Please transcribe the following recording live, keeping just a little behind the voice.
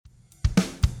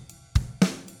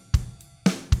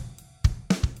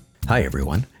Hi,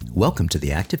 everyone. Welcome to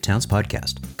the Active Towns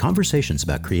Podcast, conversations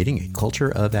about creating a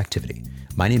culture of activity.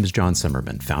 My name is John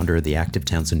Simmerman, founder of the Active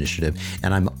Towns Initiative,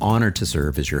 and I'm honored to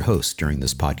serve as your host during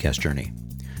this podcast journey.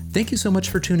 Thank you so much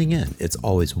for tuning in. It's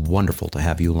always wonderful to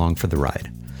have you along for the ride.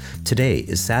 Today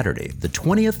is Saturday, the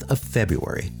 20th of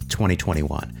February,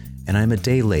 2021, and I'm a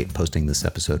day late posting this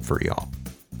episode for y'all.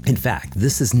 In fact,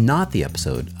 this is not the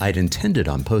episode I'd intended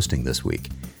on posting this week.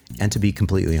 And to be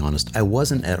completely honest, I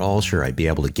wasn't at all sure I'd be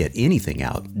able to get anything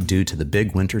out due to the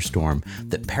big winter storm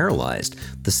that paralyzed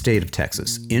the state of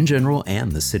Texas in general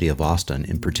and the city of Austin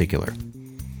in particular.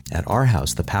 At our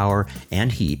house, the power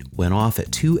and heat went off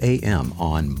at 2 a.m.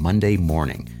 on Monday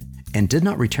morning and did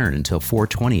not return until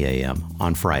 4:20 a.m.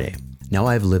 on Friday. Now,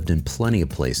 I've lived in plenty of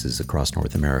places across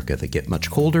North America that get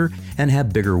much colder and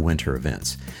have bigger winter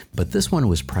events, but this one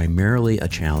was primarily a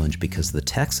challenge because the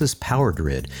Texas power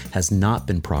grid has not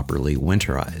been properly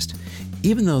winterized,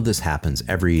 even though this happens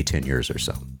every 10 years or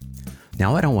so.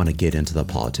 Now, I don't want to get into the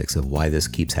politics of why this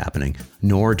keeps happening,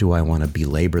 nor do I want to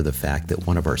belabor the fact that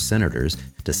one of our senators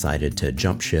decided to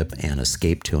jump ship and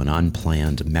escape to an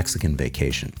unplanned Mexican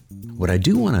vacation. What I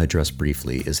do want to address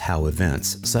briefly is how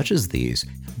events such as these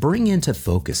bring into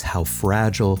focus how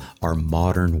fragile our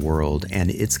modern world and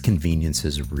its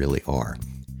conveniences really are,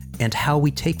 and how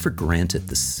we take for granted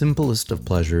the simplest of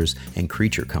pleasures and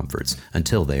creature comforts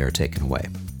until they are taken away.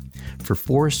 For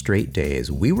 4 straight days,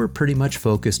 we were pretty much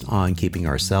focused on keeping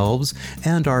ourselves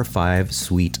and our 5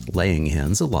 sweet laying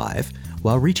hens alive,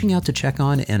 while reaching out to check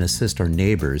on and assist our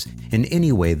neighbors in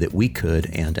any way that we could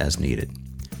and as needed.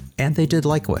 And they did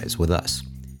likewise with us.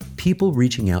 People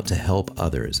reaching out to help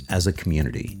others as a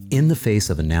community in the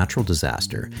face of a natural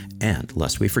disaster and,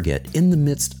 lest we forget, in the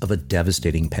midst of a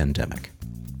devastating pandemic.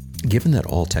 Given that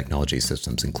all technology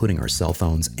systems, including our cell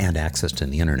phones and access to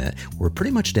the internet, were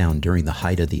pretty much down during the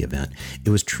height of the event,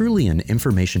 it was truly an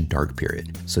information dark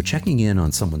period, so checking in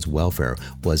on someone's welfare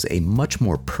was a much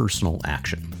more personal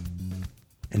action.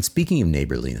 And speaking of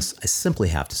neighborliness, I simply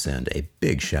have to send a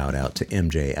big shout out to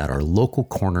MJ at our local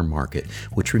corner market,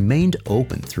 which remained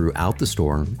open throughout the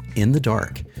storm in the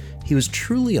dark. He was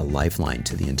truly a lifeline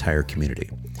to the entire community.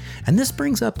 And this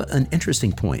brings up an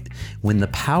interesting point. When the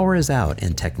power is out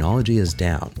and technology is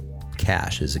down,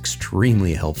 cash is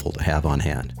extremely helpful to have on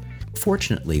hand.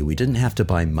 Fortunately, we didn't have to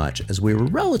buy much as we were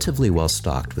relatively well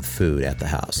stocked with food at the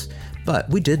house. But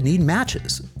we did need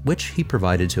matches, which he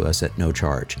provided to us at no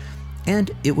charge.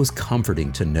 And it was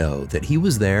comforting to know that he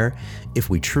was there if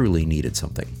we truly needed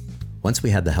something. Once we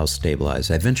had the house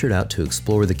stabilized, I ventured out to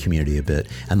explore the community a bit,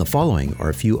 and the following are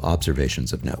a few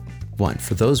observations of note. 1,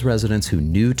 for those residents who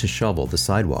knew to shovel the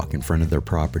sidewalk in front of their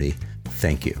property,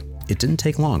 thank you. It didn't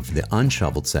take long for the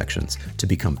unshoveled sections to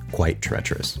become quite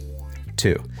treacherous.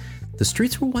 2, the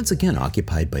streets were once again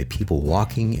occupied by people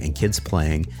walking and kids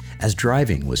playing, as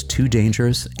driving was too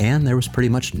dangerous and there was pretty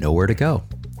much nowhere to go.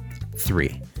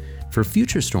 3, for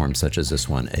future storms such as this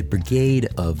one, a brigade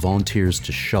of volunteers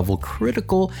to shovel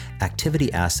critical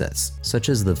activity assets, such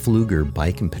as the Pfluger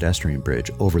Bike and Pedestrian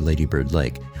Bridge over Lady Bird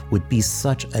Lake, would be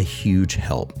such a huge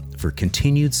help for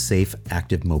continued safe,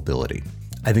 active mobility.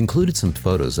 I've included some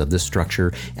photos of this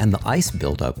structure and the ice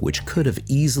buildup, which could have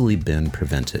easily been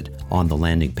prevented, on the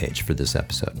landing page for this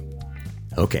episode.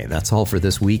 Okay, that's all for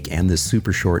this week and this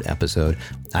super short episode.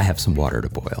 I have some water to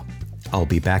boil. I'll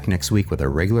be back next week with our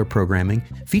regular programming,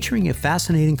 featuring a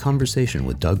fascinating conversation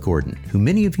with Doug Gordon, who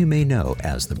many of you may know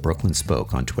as the Brooklyn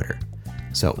Spoke on Twitter.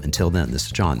 So until then, this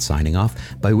is John signing off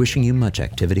by wishing you much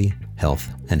activity, health,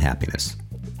 and happiness.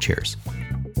 Cheers.